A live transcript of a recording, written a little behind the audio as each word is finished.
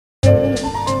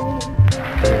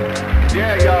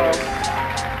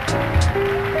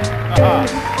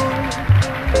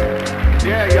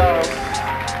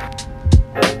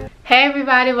Hey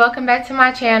everybody, welcome back to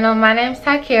my channel. My name is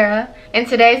TyKara. In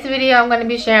today's video, I'm going to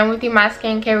be sharing with you my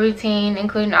skincare routine,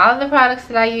 including all of the products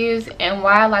that I use and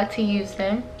why I like to use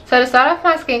them. So to start off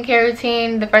my skincare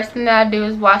routine, the first thing that I do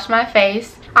is wash my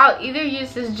face. I'll either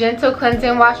use this gentle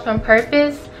cleansing wash from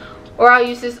Purpose, or I'll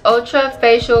use this ultra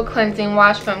facial cleansing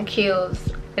wash from Kiehl's.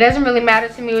 It doesn't really matter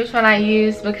to me which one I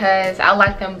use because I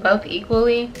like them both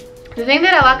equally. The thing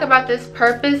that I like about this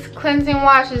Purpose cleansing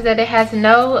wash is that it has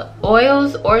no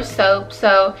oils or soap,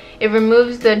 so it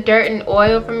removes the dirt and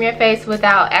oil from your face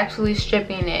without actually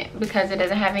stripping it because it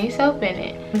doesn't have any soap in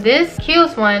it. This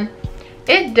Kiehl's one,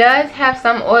 it does have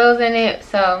some oils in it,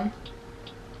 so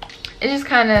it just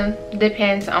kind of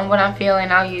depends on what I'm feeling.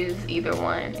 I'll use either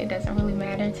one. It doesn't really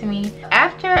matter to me.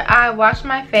 After I wash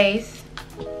my face,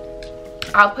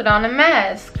 I'll put on a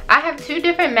mask. I have two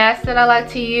different masks that I like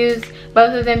to use.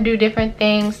 Both of them do different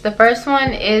things. The first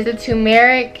one is the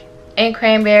turmeric and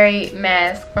cranberry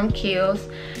mask from Kiehl's.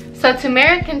 So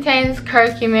turmeric contains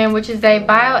curcumin, which is a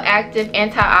bioactive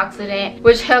antioxidant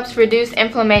which helps reduce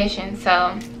inflammation.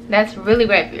 So that's really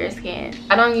great for your skin.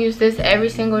 I don't use this every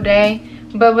single day,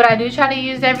 but what I do try to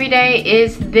use every day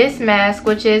is this mask,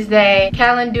 which is the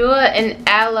calendula and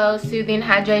aloe soothing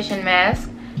hydration mask.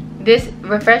 This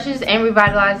refreshes and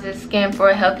revitalizes skin for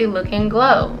a healthy look and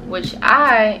glow, which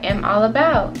I am all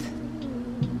about.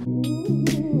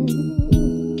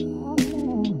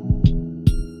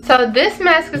 So this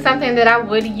mask is something that I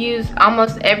would use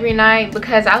almost every night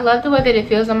because I love the way that it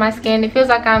feels on my skin. It feels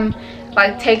like I'm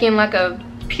like taking like a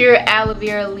pure aloe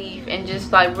vera leaf and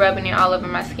just like rubbing it all over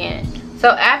my skin. So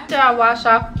after I wash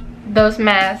off those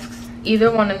masks,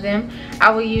 either one of them, I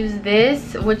will use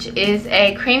this, which is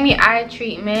a creamy eye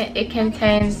treatment. It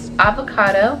contains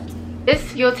avocado.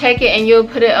 This, you'll take it and you'll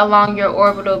put it along your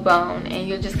orbital bone and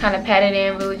you'll just kind of pat it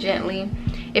in really gently.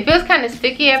 It feels kind of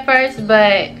sticky at first,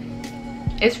 but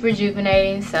it's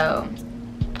rejuvenating, so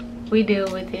we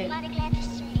deal with it.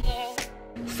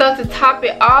 So to top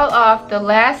it all off, the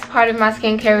last part of my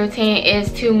skincare routine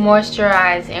is to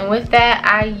moisturize, and with that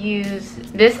I use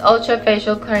this Ultra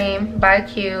Facial Cream by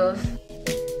Kiehl's.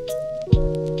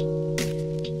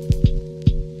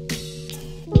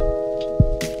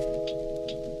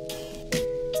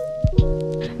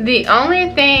 The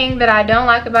only thing that I don't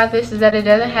like about this is that it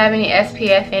doesn't have any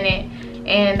SPF in it,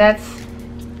 and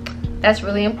that's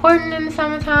really important in the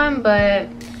summertime. But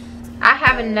I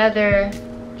have another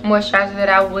moisturizer that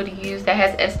I would use that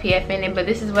has SPF in it, but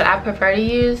this is what I prefer to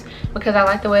use because I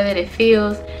like the way that it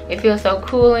feels. It feels so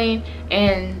cooling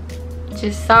and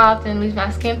just soft and leaves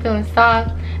my skin feeling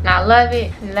soft, and I love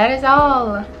it. And that is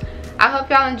all. I hope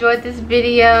y'all enjoyed this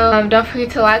video. Don't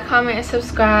forget to like, comment, and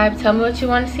subscribe. Tell me what you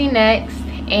want to see next,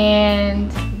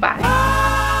 and bye.